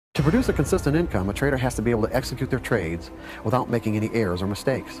To produce a consistent income, a trader has to be able to execute their trades without making any errors or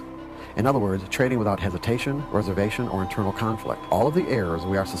mistakes. In other words, trading without hesitation, reservation, or internal conflict. All of the errors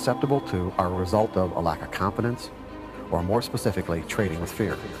we are susceptible to are a result of a lack of confidence, or more specifically, trading with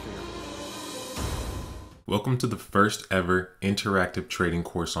fear. Welcome to the first ever interactive trading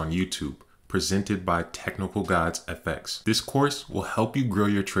course on YouTube, presented by TechnicalGods FX. This course will help you grow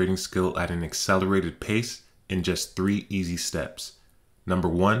your trading skill at an accelerated pace in just 3 easy steps. Number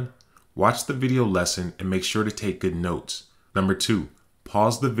 1, watch the video lesson and make sure to take good notes. Number 2,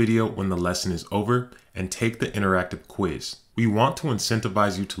 pause the video when the lesson is over and take the interactive quiz. We want to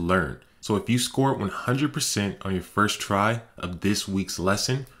incentivize you to learn, so if you score 100% on your first try of this week's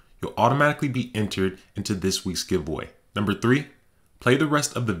lesson, you'll automatically be entered into this week's giveaway. Number 3, play the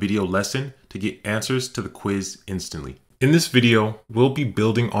rest of the video lesson to get answers to the quiz instantly. In this video, we'll be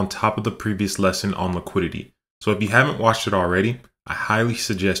building on top of the previous lesson on liquidity. So if you haven't watched it already, I highly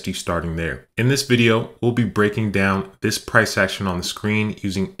suggest you starting there. In this video, we'll be breaking down this price action on the screen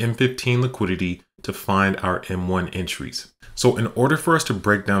using M15 liquidity to find our M1 entries. So in order for us to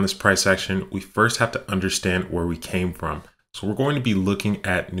break down this price action, we first have to understand where we came from. So we're going to be looking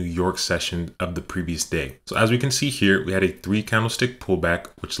at New York session of the previous day. So as we can see here, we had a 3 candlestick pullback,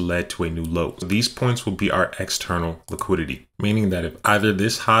 which led to a new low. So these points will be our external liquidity, meaning that if either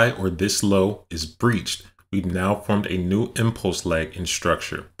this high or this low is breached, we've now formed a new impulse leg in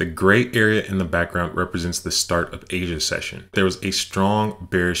structure. The gray area in the background represents the start of Asia session. There was a strong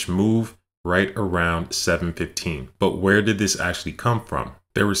bearish move right around 7:15. But where did this actually come from?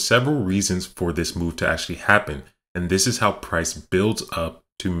 There were several reasons for this move to actually happen, and this is how price builds up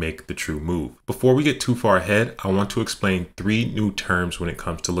to make the true move. Before we get too far ahead, I want to explain 3 new terms when it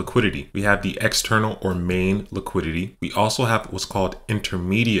comes to liquidity. We have the external or main liquidity. We also have what's called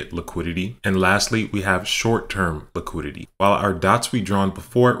intermediate liquidity. And lastly, we have short-term liquidity. While our dots we drawn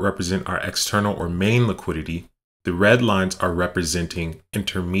before represent our external or main liquidity, the red lines are representing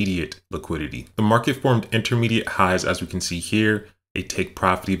intermediate liquidity. The market formed intermediate highs, as we can see here, a take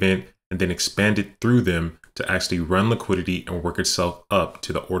profit event, and then expanded through them to actually run liquidity and work itself up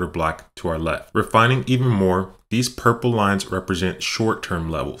to the order block to our left. Refining even more, these purple lines represent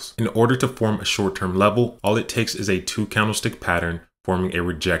short-term levels. In order to form a short-term level, all it takes is a 2 candlestick pattern forming a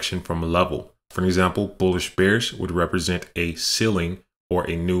rejection from a level. For example, bullish bearish would represent a ceiling or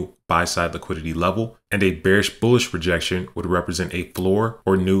a new buy-side liquidity level, and a bearish bullish rejection would represent a floor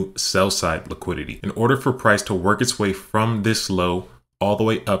or new sell-side liquidity. In order for price to work its way from this low all the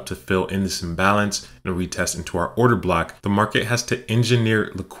way up to fill in this imbalance and retest into our order block, the market has to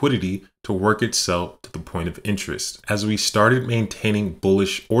engineer liquidity to work itself to the point of interest. As we started maintaining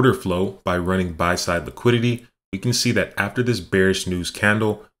bullish order flow by running buy-side liquidity, we can see that after this bearish news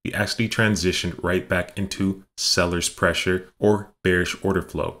candle, we actually transitioned right back into seller's pressure or bearish order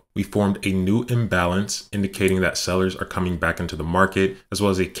flow. We formed a new imbalance indicating that sellers are coming back into the market, as well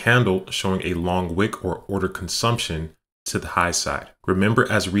as a candle showing a long wick or order consumption to the high side. Remember,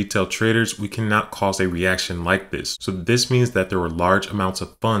 as retail traders, we cannot cause a reaction like this. So this means that there were large amounts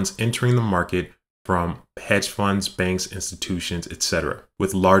of funds entering the market from hedge funds, banks, institutions, etc.,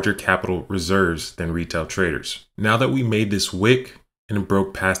 with larger capital reserves than retail traders. Now that we made this wick and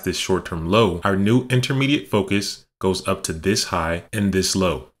broke past this short-term low, our new intermediate focus goes up to this high and this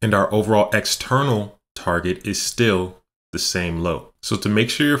low, and our overall external target is still the same low. So to make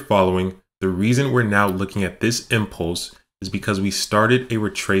sure you're following, the reason we're now looking at this impulse is because we started a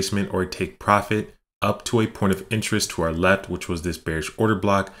retracement or a take profit up to a point of interest to our left, which was this bearish order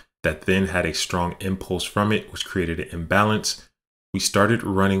block that then had a strong impulse from it, which created an imbalance. We started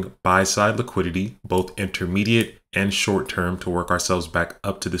running buy-side liquidity, both intermediate and short-term, to work ourselves back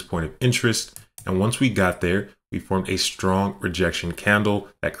up to this point of interest. And once we got there, we formed a strong rejection candle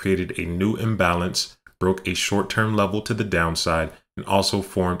that created a new imbalance, broke a short-term level to the downside, and also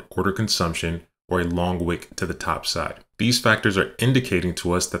formed order consumption or a long wick to the top side. These factors are indicating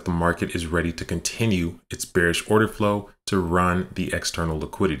to us that the market is ready to continue its bearish order flow to run the external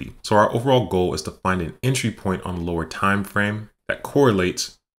liquidity. So our overall goal is to find an entry point on a lower time frame that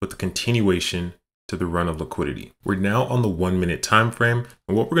correlates with the continuation to the run of liquidity. We're now on the 1-minute time frame,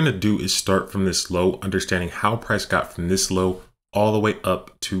 and what we're going to do is start from this low, understanding how price got from this low all the way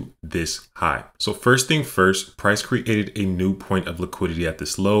up to this high. So first thing first, price created a new point of liquidity at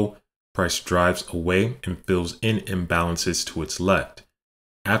this low. Price drives away and fills in imbalances to its left.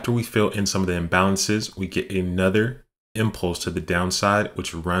 After we fill in some of the imbalances, we get another impulse to the downside,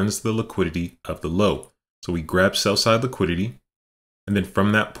 which runs the liquidity of the low. So we grab sell side liquidity, And then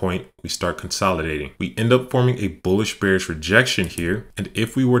from that point, we start consolidating. We end up forming a bullish bearish rejection here. And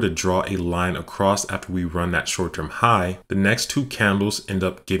if we were to draw a line across after we run that short-term high, the next two candles end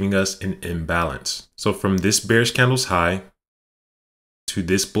up giving us an imbalance. So from this bearish candle's high to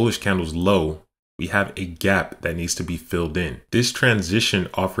this bullish candle's low, we have a gap that needs to be filled in. This transition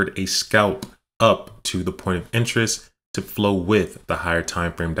offered a scalp up to the point of interest to flow with the higher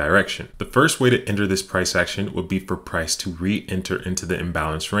time frame direction. The first way to enter this price action would be for price to re-enter into the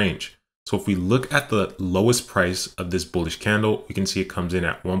imbalance range. So if we look at the lowest price of this bullish candle, we can see it comes in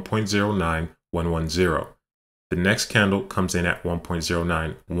at 1.09110. The next candle comes in at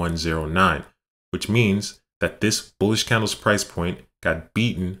 1.09109, which means that this bullish candle's price point got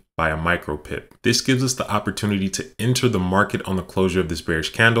beaten by a micro pip. This gives us the opportunity to enter the market on the closure of this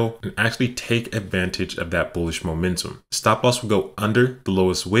bearish candle and actually take advantage of that bullish momentum. The stop loss will go under the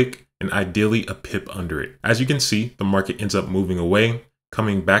lowest wick and ideally a pip under it. As you can see, the market ends up moving away,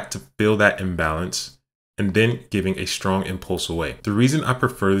 coming back to fill that imbalance, and then giving a strong impulse away. The reason I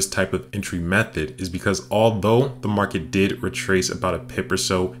prefer this type of entry method is because although the market did retrace about a pip or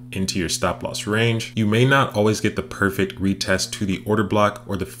so into your stop loss range, you may not always get the perfect retest to the order block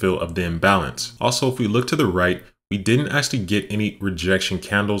or the fill of the imbalance. Also, if we look to the right, we didn't actually get any rejection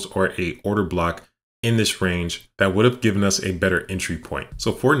candles or a order block in this range that would have given us a better entry point.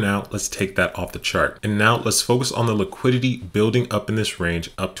 So for now, let's take that off the chart. And now let's focus on the liquidity building up in this range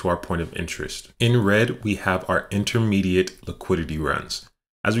up to our point of interest. In red, we have our intermediate liquidity runs.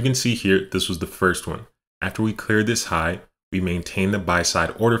 As we can see here, this was the first one. After we cleared this high, we maintained the buy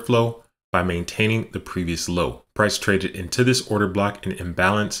side order flow by maintaining the previous low. Price traded into this order block in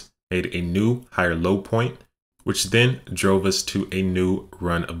imbalance, made a new higher low point, which then drove us to a new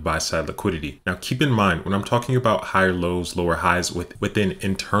run of buy-side liquidity. Now keep in mind, when I'm talking about higher lows, lower highs within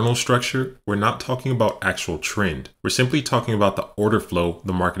internal structure, we're not talking about actual trend. We're simply talking about the order flow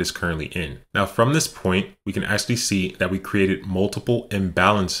the market is currently in. Now from this point, we can actually see that we created multiple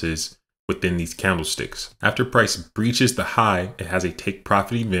imbalances within these candlesticks. After price breaches the high, it has a take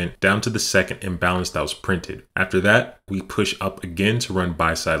profit event down to the second imbalance that was printed. After that, we push up again to run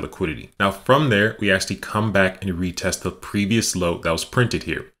buy side liquidity. Now from there, we actually come back and retest the previous low that was printed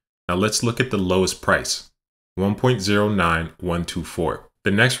here. Now let's look at the lowest price, 1.09124.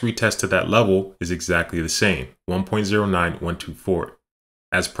 The next retest to that level is exactly the same, 1.09124.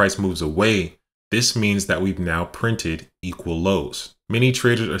 As price moves away, this means that we've now printed equal lows. Many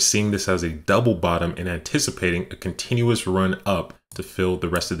traders are seeing this as a double bottom and anticipating a continuous run up to fill the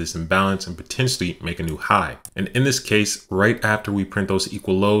rest of this imbalance and potentially make a new high. And in this case, right after we print those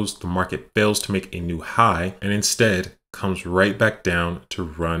equal lows, the market fails to make a new high and instead comes right back down to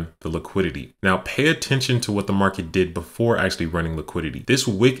run the liquidity. Now pay attention to what the market did before actually running liquidity. This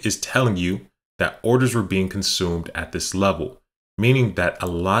wick is telling you that orders were being consumed at this level, meaning that a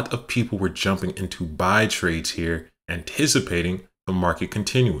lot of people were jumping into buy trades here, anticipating the market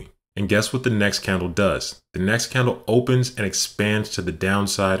continuing. And guess what the next candle does? The next candle opens and expands to the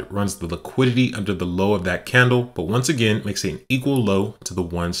downside, runs the liquidity under the low of that candle, but once again makes an equal low to the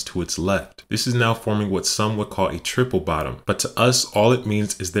ones to its left. This is now forming what some would call a triple bottom, but to us, all it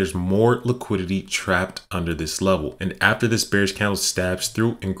means is there's more liquidity trapped under this level. And after this bearish candle stabs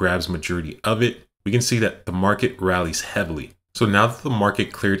through and grabs majority of it, we can see that the market rallies heavily. So now that the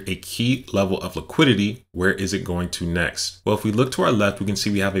market cleared a key level of liquidity, where is it going to next? Well, if we look to our left, we can see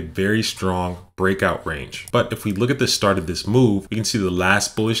we have a very strong breakout range. But if we look at the start of this move, we can see the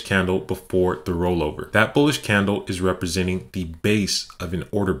last bullish candle before the rollover. That bullish candle is representing the base of an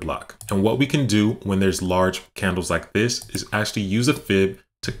order block. And what we can do when there's large candles like this is actually use a fib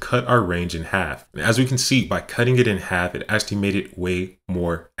to cut our range in half. And as we can see, by cutting it in half, it actually made it way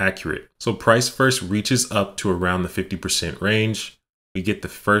more accurate. So price first reaches up to around the 50% range. We get the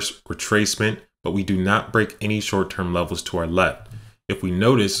first retracement, but we do not break any short-term levels to our left. If we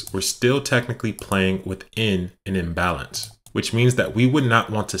notice, we're still technically playing within an imbalance, which means that we would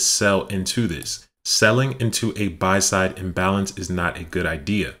not want to sell into this. Selling into a buy-side imbalance is not a good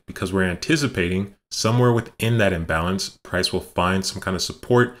idea because we're anticipating somewhere within that imbalance, price will find some kind of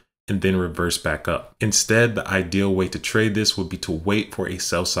support and then reverse back up. Instead, the ideal way to trade this would be to wait for a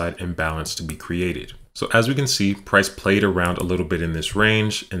sell-side imbalance to be created. So as we can see, price played around a little bit in this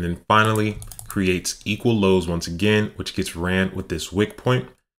range and then finally creates equal lows once again, which gets ran with this wick point.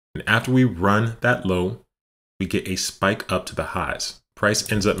 And after we run that low, we get a spike up to the highs.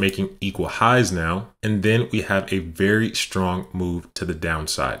 Price ends up making equal highs now, and then we have a very strong move to the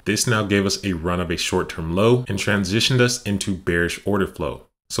downside. This now gave us a run of a short-term low and transitioned us into bearish order flow.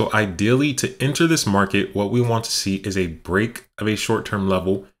 So ideally, to enter this market, what we want to see is a break of a short-term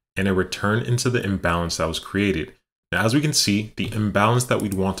level and a return into the imbalance that was created. Now, as we can see, the imbalance that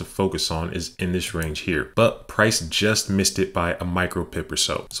we'd want to focus on is in this range here, but price just missed it by a micro pip or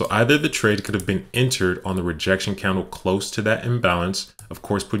so. So either the trade could have been entered on the rejection candle close to that imbalance, of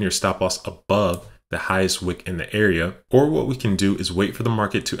course, putting your stop loss above the highest wick in the area, or what we can do is wait for the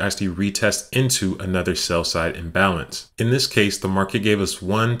market to actually retest into another sell side imbalance. In this case, the market gave us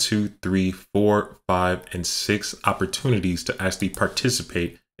 1, 2, 3, 4, 5, and 6 opportunities to actually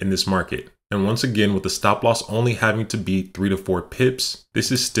participate in this market. And once again, with the stop loss only having to be 3 to 4 pips,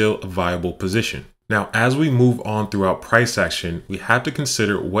 this is still a viable position. Now, as we move on throughout price action, we have to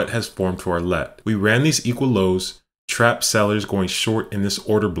consider what has formed to our left. We ran these equal lows, trapped sellers going short in this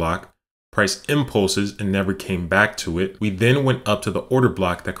order block, price impulses and never came back to it. We then went up to the order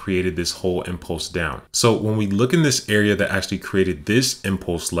block that created this whole impulse down. So when we look in this area that actually created this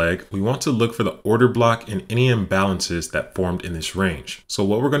impulse leg, we want to look for the order block and any imbalances that formed in this range. So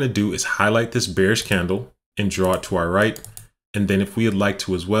what we're going to do is highlight this bearish candle and draw it to our right. And then if we would like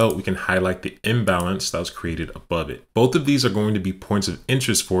to as well, we can highlight the imbalance that was created above it. Both of these are going to be points of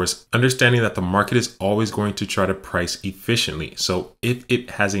interest for us, understanding that the market is always going to try to price efficiently. So if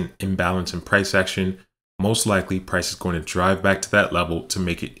it has an imbalance in price action, most likely price is going to drive back to that level to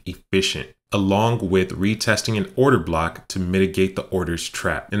make it efficient, along with retesting an order block to mitigate the order's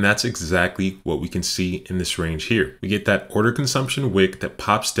trap. And that's exactly what we can see in this range here. We get that order consumption wick that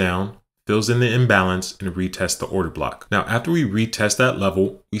pops down, fills in the imbalance, and retest the order block. Now, after we retest that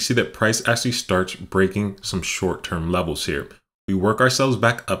level, we see that price actually starts breaking some short-term levels here. We work ourselves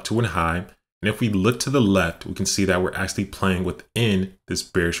back up to a high, and if we look to the left, we can see that we're actually playing within this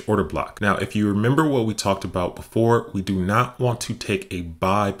bearish order block. Now, if you remember what we talked about before, we do not want to take a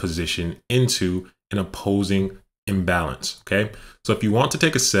buy position into an opposing imbalance, okay? So if you want to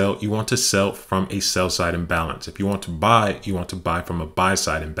take a sell, you want to sell from a sell side imbalance. If you want to buy, you want to buy from a buy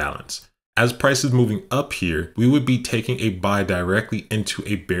side imbalance. As price is moving up here, we would be taking a buy directly into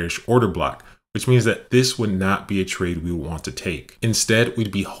a bearish order block, which means that this would not be a trade we would want to take. Instead, we'd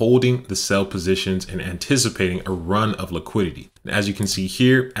be holding the sell positions and anticipating a run of liquidity. And as you can see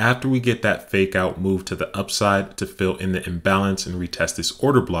here, after we get that fake out move to the upside to fill in the imbalance and retest this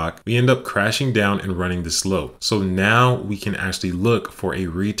order block, we end up crashing down and running this low. So now we can actually look for a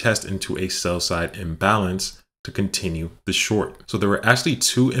retest into a sell side imbalance to continue the short. So there were actually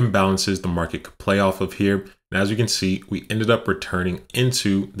 2 imbalances the market could play off of here. And as you can see, we ended up returning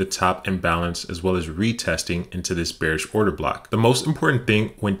into the top imbalance as well as retesting into this bearish order block. The most important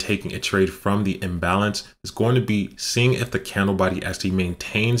thing when taking a trade from the imbalance is going to be seeing if the candle body actually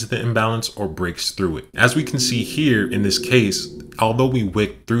maintains the imbalance or breaks through it. As we can see here in this case, although we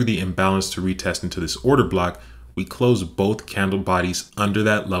wicked through the imbalance to retest into this order block, we closed both candle bodies under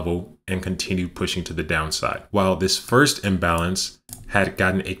that level and continued pushing to the downside. While this first imbalance had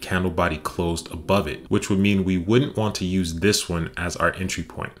gotten a candle body closed above it, which would mean we wouldn't want to use this one as our entry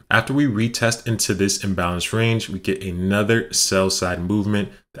point. After we retest into this imbalance range, we get another sell side movement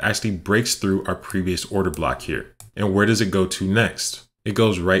that actually breaks through our previous order block here. And where does it go to next? It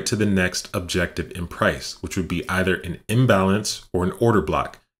goes right to the next objective in price, which would be either an imbalance or an order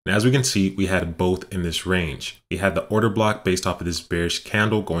block. And as we can see, we had both in this range. We had the order block based off of this bearish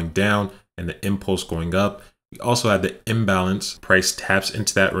candle going down and the impulse going up. We also had the imbalance. Price taps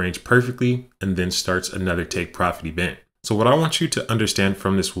into that range perfectly and then starts another take profit event. So what I want you to understand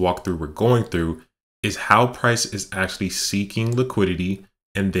from this walkthrough we're going through is how price is actually seeking liquidity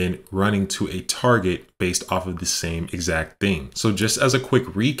and then running to a target based off of the same exact thing. So just as a quick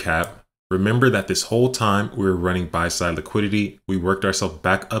recap, remember that this whole time we were running buy side liquidity, we worked ourselves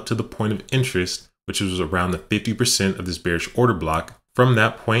back up to the point of interest, which was around the 50% of this bearish order block. From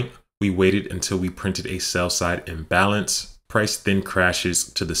that point, we waited until we printed a sell side imbalance. Price then crashes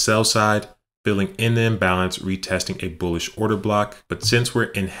to the sell side, filling in the imbalance, retesting a bullish order block. But since we're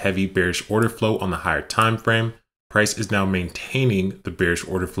in heavy bearish order flow on the higher time frame, price is now maintaining the bearish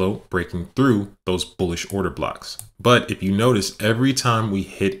order flow, breaking through those bullish order blocks. But if you notice, every time we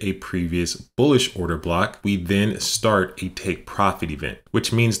hit a previous bullish order block, we then start a take profit event,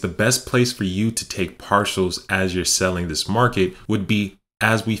 which means the best place for you to take partials as you're selling this market would be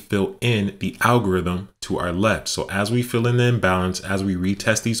as we fill in the algorithm to our left. So as we fill in the imbalance, as we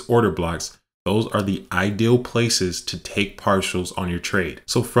retest these order blocks, those are the ideal places to take partials on your trade.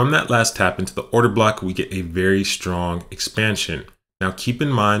 So from that last tap into the order block, we get a very strong expansion. Now keep in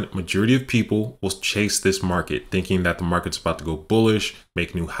mind, majority of people will chase this market thinking that the market's about to go bullish,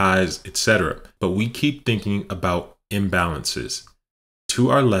 make new highs, etc. But we keep thinking about imbalances. To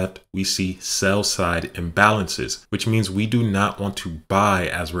our left, we see sell side imbalances, which means we do not want to buy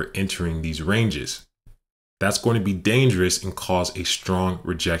as we're entering these ranges. that's going to be dangerous and cause a strong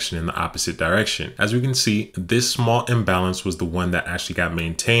rejection in the opposite direction. As we can see, this small imbalance was the one that actually got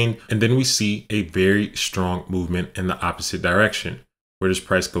maintained. And then we see a very strong movement in the opposite direction. Where does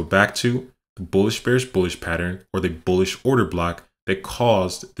price go back to? The bullish bearish bullish pattern, or the bullish order block that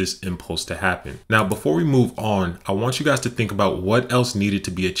caused this impulse to happen. Now, before we move on, I want you guys to think about what else needed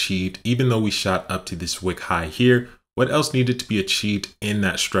to be achieved. Even though we shot up to this wick high here, what else needed to be achieved in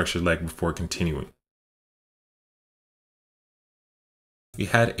that structure leg before continuing? We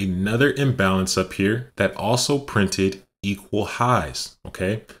had another imbalance up here that also printed equal highs,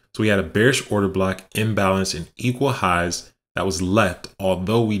 okay? So we had a bearish order block, imbalance, and equal highs that was left,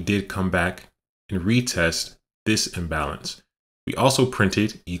 although we did come back and retest this imbalance. We also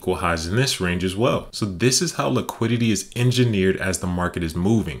printed equal highs in this range as well. So this is how liquidity is engineered as the market is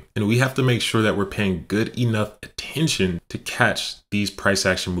moving. And we have to make sure that we're paying good enough attention to catch these price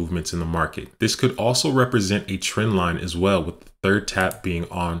action movements in the market. This could also represent a trend line as well, with the third tap being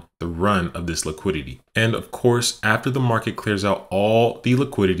on the run of this liquidity. And of course, after the market clears out all the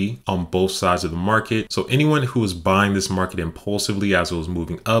liquidity on both sides of the market, so anyone who was buying this market impulsively as it was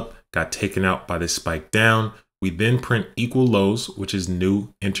moving up got taken out by this spike down. We then print equal lows, which is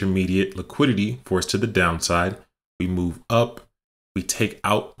new intermediate liquidity forced to the downside. We move up, we take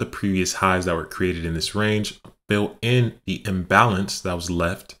out the previous highs that were created in this range, fill in the imbalance that was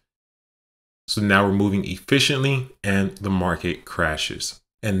left. So now we're moving efficiently and the market crashes.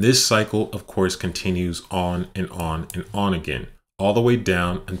 And this cycle, of course, continues on and on and on again, all the way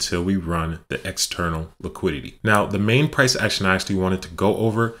down until we run the external liquidity. Now, the main price action I actually wanted to go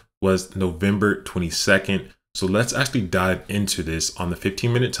over was November 22nd. So let's actually dive into this on the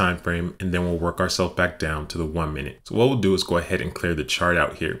 15-minute time frame, and then we'll work ourselves back down to the 1 minute. So what we'll do is go ahead and clear the chart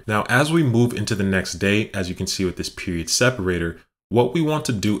out here. Now, as we move into the next day, as you can see with this period separator, what we want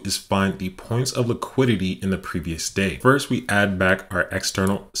to do is find the points of liquidity in the previous day. First, we add back our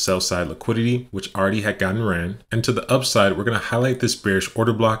external sell side liquidity, which already had gotten ran. And to the upside, we're going to highlight this bearish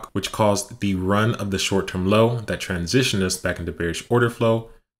order block, which caused the run of the short-term low that transitioned us back into bearish order flow,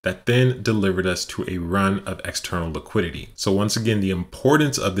 that then delivered us to a run of external liquidity. So once again, the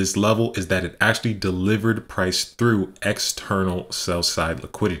importance of this level is that it actually delivered price through external sell side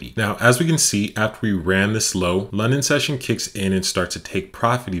liquidity. Now, as we can see, after we ran this low, London session kicks in and starts to take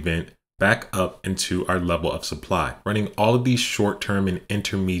profit event back up into our level of supply, running all of these short-term and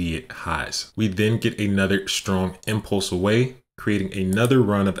intermediate highs. We then get another strong impulse away, creating another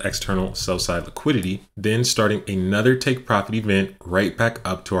run of external sell side liquidity, then starting another take profit event right back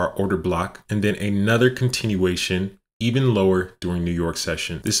up to our order block, and then another continuation even lower during New York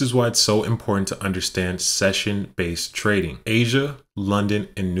session. This is why it's so important to understand session-based trading. Asia, London,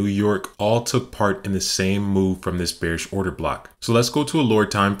 and New York all took part in the same move from this bearish order block. So let's go to a lower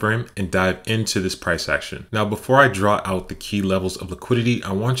time frame and dive into this price action. Now, before I draw out the key levels of liquidity,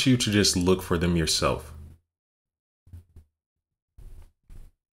 I want you to just look for them yourself.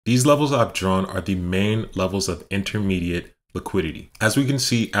 These levels I've drawn are the main levels of intermediate liquidity. As we can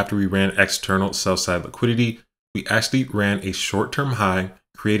see, after we ran external sell side liquidity, we actually ran a short-term high,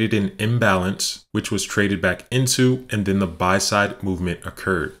 created an imbalance, which was traded back into, and then the buy side movement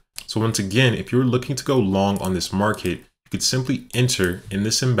occurred. So once again, if you're looking to go long on this market, you could simply enter in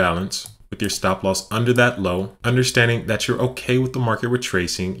this imbalance with your stop loss under that low, understanding that you're okay with the market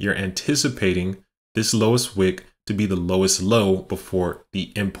retracing. You're anticipating this lowest wick to be the lowest low before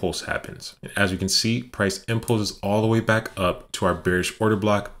the impulse happens. And as you can see, price impulses all the way back up to our bearish order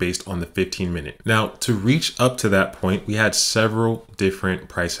block based on the 15-minute. Now, to reach up to that point, we had several different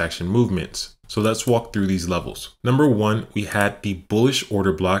price action movements. So let's walk through these levels. Number one, we had the bullish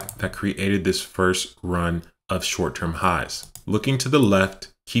order block that created this first run of short-term highs. Looking to the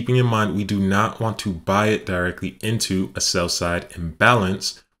left, keeping in mind we do not want to buy it directly into a sell side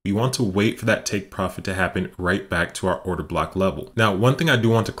imbalance. We want to wait for that take profit to happen right back to our order block level. Now, one thing I do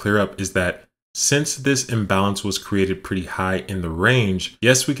want to clear up is that since this imbalance was created pretty high in the range,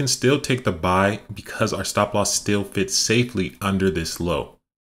 yes, we can still take the buy because our stop loss still fits safely under this low.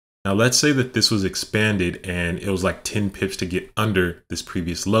 Now, let's say that this was expanded and it was like 10 pips to get under this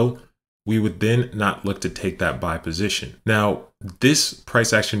previous low. We would then not look to take that buy position. Now, this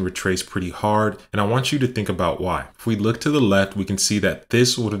price action retraced pretty hard, and I want you to think about why. If we look to the left, we can see that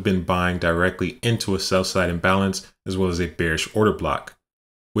this would have been buying directly into a sell side imbalance as well as a bearish order block,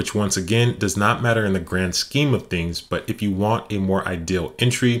 which once again does not matter in the grand scheme of things, but if you want a more ideal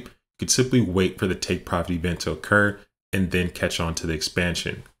entry, you could simply wait for the take profit event to occur and then catch on to the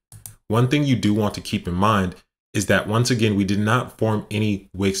expansion. One thing you do want to keep in mind is that once again, we did not form any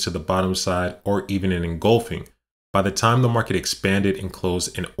wicks to the bottom side or even an engulfing. by the time the market expanded and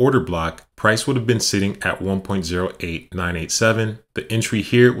closed an order block, price would have been sitting at 1.08987. The entry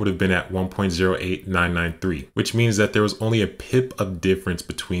here would have been at 1.08993, which means that there was only a pip of difference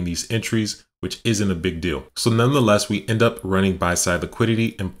between these entries, which isn't a big deal. So nonetheless, we end up running buy side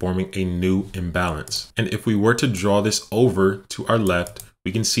liquidity and forming a new imbalance. And if we were to draw this over to our left,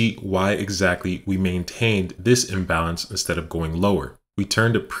 we can see why exactly we maintained this imbalance instead of going lower. We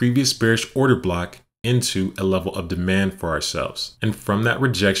turned a previous bearish order block into a level of demand for ourselves. And from that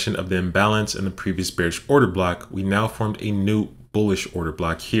rejection of the imbalance in the previous bearish order block, we now formed a new bullish order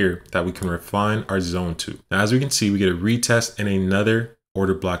block here that we can refine our zone to. Now, as we can see, we get a retest and another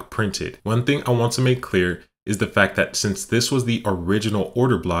order block printed. One thing I want to make clear is the fact that since this was the original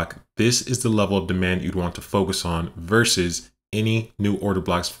order block, this is the level of demand you'd want to focus on versus any new order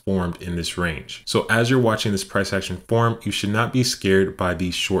blocks formed in this range. So as you're watching this price action form, you should not be scared by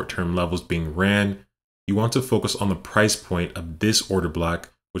these short-term levels being ran. You want to focus on the price point of this order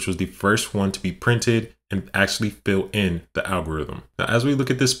block, which was the first one to be printed and actually fill in the algorithm. Now, as we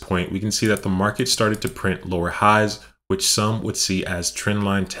look at this point, we can see that the market started to print lower highs, which some would see as trend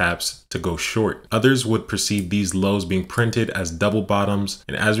line taps to go short. Others would perceive these lows being printed as double bottoms.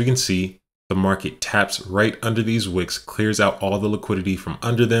 And as we can see, the market taps right under these wicks, clears out all the liquidity from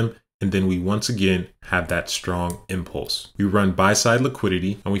under them, and then we once again have that strong impulse. We run buy side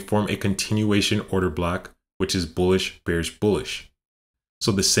liquidity and we form a continuation order block, which is bullish, bearish, bullish.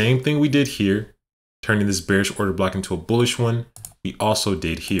 So the same thing we did here, turning this bearish order block into a bullish one, we also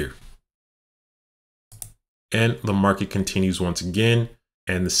did here. And the market continues once again,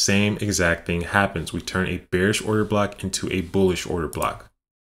 and the same exact thing happens. We turn a bearish order block into a bullish order block.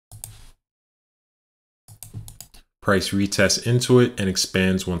 Price retests into it and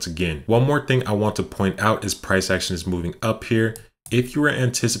expands once again. One more thing I want to point out as price action is moving up here. If you are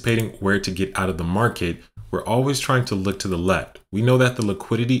anticipating where to get out of the market, we're always trying to look to the left. We know that the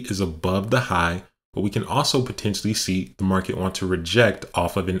liquidity is above the high, but we can also potentially see the market want to reject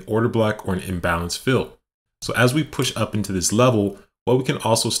off of an order block or an imbalance fill. So as we push up into this level, what we can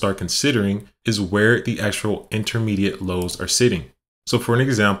also start considering is where the actual intermediate lows are sitting. So for an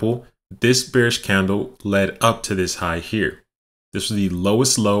example, this bearish candle led up to this high here. This was the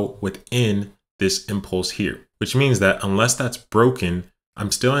lowest low within this impulse here, which means that unless that's broken,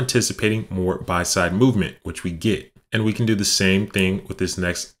 I'm still anticipating more buy side movement, which we get. And we can do the same thing with this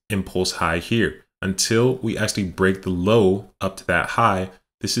next impulse high here. Until we actually break the low up to that high,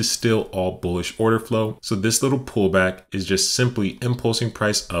 this is still all bullish order flow. So this little pullback is just simply impulsing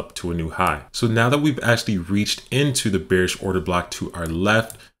price up to a new high. So now that we've actually reached into the bearish order block to our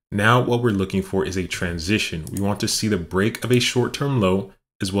left, now what we're looking for is a transition. We want to see the break of a short-term low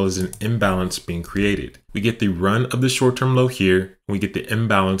as well as an imbalance being created. We get the run of the short-term low here, and we get the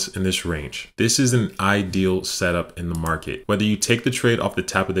imbalance in this range. This is an ideal setup in the market. Whether you take the trade off the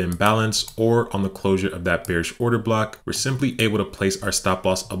top of the imbalance or on the closure of that bearish order block, we're simply able to place our stop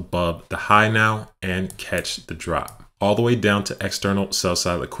loss above the high now and catch the drop all the way down to external sell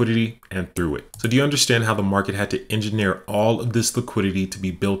side liquidity and through it. So do you understand how the market had to engineer all of this liquidity to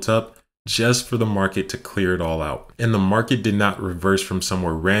be built up just for the market to clear it all out? And the market did not reverse from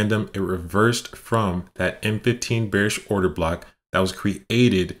somewhere random. It reversed from that M15 bearish order block that was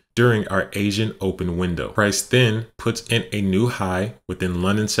created during our Asian open window. Price then puts in a new high within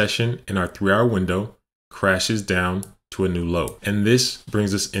London session in our 3-hour window, crashes down to a new low. And this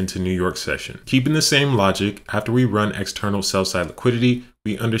brings us into New York session. Keeping the same logic, after we run external sell side liquidity,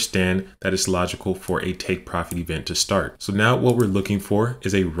 we understand that it's logical for a take profit event to start. So now what we're looking for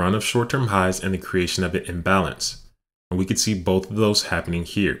is a run of short-term highs and the creation of an imbalance. And we could see both of those happening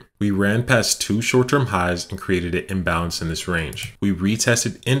here. We ran past 2 short-term highs and created an imbalance in this range. We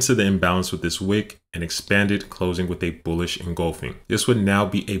retested into the imbalance with this wick and expanded, closing with a bullish engulfing. This would now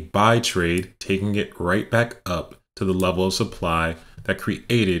be a buy trade, taking it right back up to the level of supply that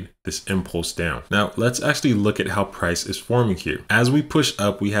created this impulse down. Now let's actually look at how price is forming here. As we push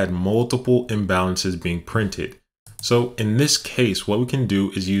up, we had multiple imbalances being printed. So in this case, what we can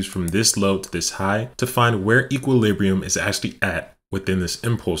do is use from this low to this high to find where equilibrium is actually at within this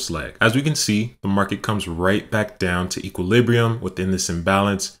impulse leg. As we can see, the market comes right back down to equilibrium within this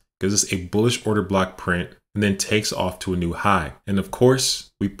imbalance, gives us a bullish order block print, and then takes off to a new high. And of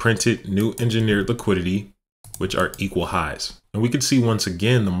course, we printed new engineered liquidity, which are equal highs. And we can see once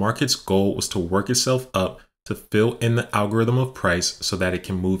again, the market's goal was to work itself up to fill in the algorithm of price so that it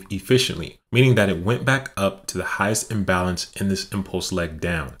can move efficiently, meaning that it went back up to the highest imbalance in this impulse leg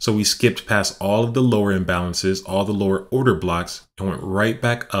down. So we skipped past all of the lower imbalances, all the lower order blocks, and went right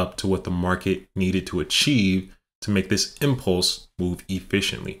back up to what the market needed to achieve to make this impulse move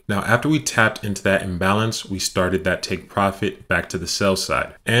efficiently. Now, after we tapped into that imbalance, we started that take profit back to the sell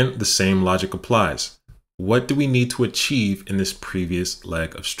side, and the same logic applies. What do we need to achieve in this previous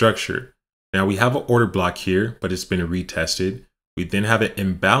leg of structure? Now we have an order block here, but it's been retested. We then have an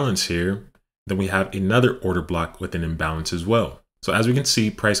imbalance here. Then we have another order block with an imbalance as well. So as we can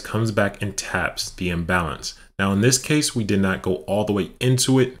see, price comes back and taps the imbalance. Now in this case, we did not go all the way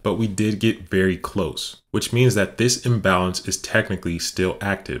into it, but we did get very close, which means that this imbalance is technically still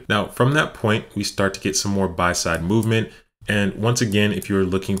active. Now from that point, we start to get some more buy side movement. And once again, if you're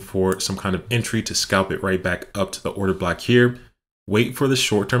looking for some kind of entry to scalp it right back up to the order block here, wait for the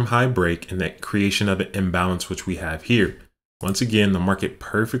short-term high break and that creation of an imbalance, which we have here. Once again, the market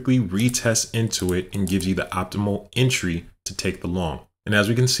perfectly retests into it and gives you the optimal entry to take the long. And as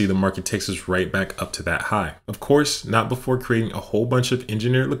we can see, the market takes us right back up to that high. Of course, not before creating a whole bunch of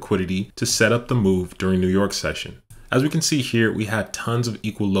engineered liquidity to set up the move during New York session. As we can see here, we had tons of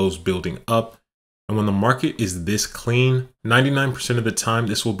equal lows building up. And when the market is this clean, 99% of the time,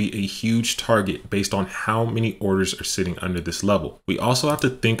 this will be a huge target based on how many orders are sitting under this level. We also have to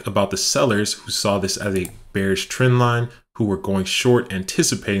think about the sellers who saw this as a bearish trend line, who were going short,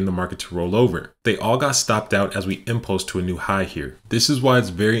 anticipating the market to roll over. They all got stopped out as we impulse to a new high here. This is why it's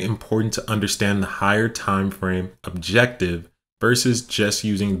very important to understand the higher time frame objective versus just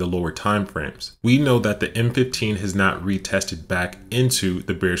using the lower time frames. We know that the M15 has not retested back into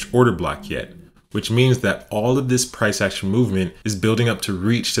the bearish order block yet, which means that all of this price action movement is building up to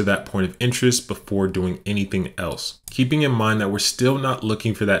reach to that point of interest before doing anything else. Keeping in mind that we're still not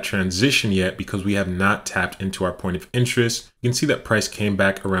looking for that transition yet because we have not tapped into our point of interest. You can see that price came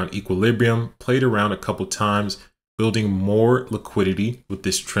back around equilibrium, played around a couple times, building more liquidity with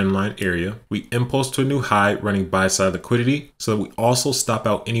this trend line area. We impulse to a new high running buy side liquidity so that we also stop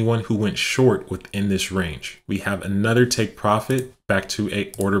out anyone who went short within this range. We have another take profit back to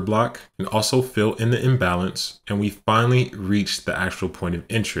a order block and also fill in the imbalance, and we finally reached the actual point of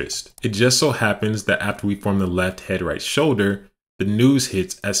interest. It just so happens that after we form the left head right shoulder, the news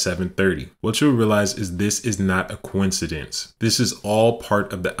hits at 7:30. What you'll realize is this is not a coincidence. This is all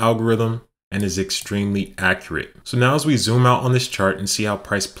part of the algorithm and is extremely accurate. So now as we zoom out on this chart and see how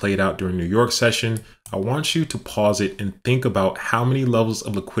price played out during New York session, I want you to pause it and think about how many levels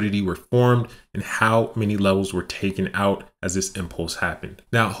of liquidity were formed and how many levels were taken out as this impulse happened.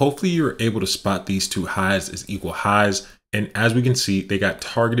 Now, hopefully you're able to spot these two highs as equal highs. And as we can see, they got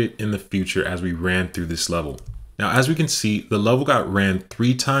targeted in the future as we ran through this level. Now, as we can see, the level got ran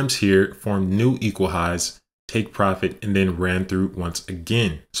 3 times here, formed new equal highs, take profit, and then ran through once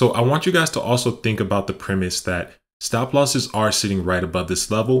again. So I want you guys to also think about the premise that stop losses are sitting right above this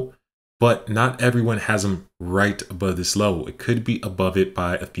level, but not everyone has them right above this level. It could be above it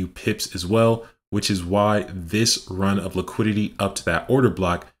by a few pips as well, which is why this run of liquidity up to that order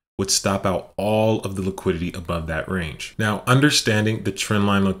block would stop out all of the liquidity above that range. Now, understanding the trend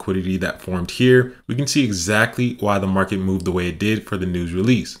line liquidity that formed here, we can see exactly why the market moved the way it did for the news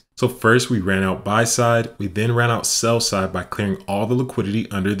release. So first we ran out buy side, we then ran out sell side by clearing all the liquidity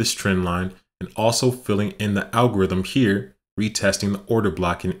under this trend line and also filling in the algorithm here, retesting the order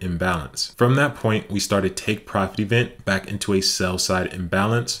block and imbalance. From that point, we started take profit event back into a sell side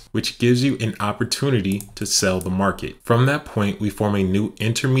imbalance, which gives you an opportunity to sell the market. From that point, we form a new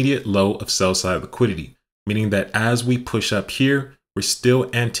intermediate low of sell side liquidity, meaning that as we push up here, we're still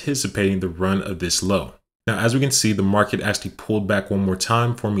anticipating the run of this low. Now, as we can see, the market actually pulled back one more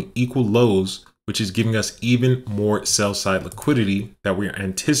time, forming equal lows, which is giving us even more sell side liquidity that we are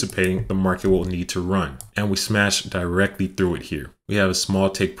anticipating the market will need to run. And we smashed directly through it here. We have a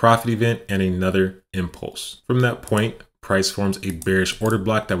small take profit event and another impulse. From that point, price forms a bearish order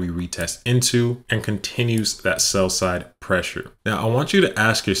block that we retest into and continues that sell side pressure. Now, I want you to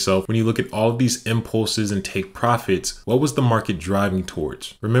ask yourself, when you look at all of these impulses and take profits, what was the market driving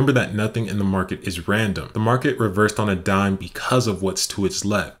towards? Remember that nothing in the market is random. The market reversed on a dime because of what's to its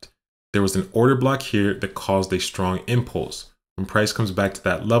left. There was an order block here that caused a strong impulse. When price comes back to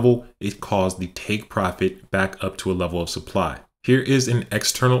that level, it caused the take profit back up to a level of supply. Here is an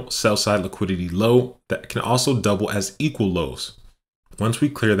external sell side liquidity low that can also double as equal lows. Once we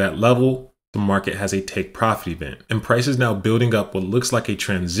clear that level, the market has a take profit event and price is now building up what looks like a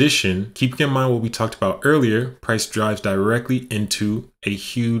transition. Keeping in mind what we talked about earlier, price drives directly into a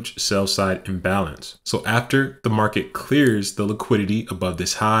huge sell side imbalance. So after the market clears the liquidity above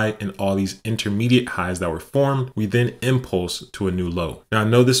this high and all these intermediate highs that were formed, we then impulse to a new low. Now, I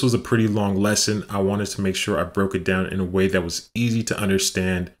know this was a pretty long lesson. I wanted to make sure I broke it down in a way that was easy to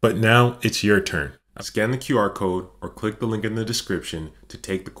understand, but now it's your turn. Scan the QR code or click the link in the description to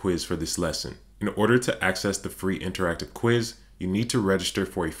take the quiz for this lesson. In order to access the free interactive quiz, you need to register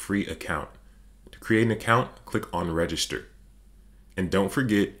for a free account. To create an account, click on Register. And don't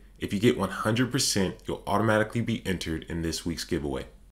forget, if you get 100%, you'll automatically be entered in this week's giveaway.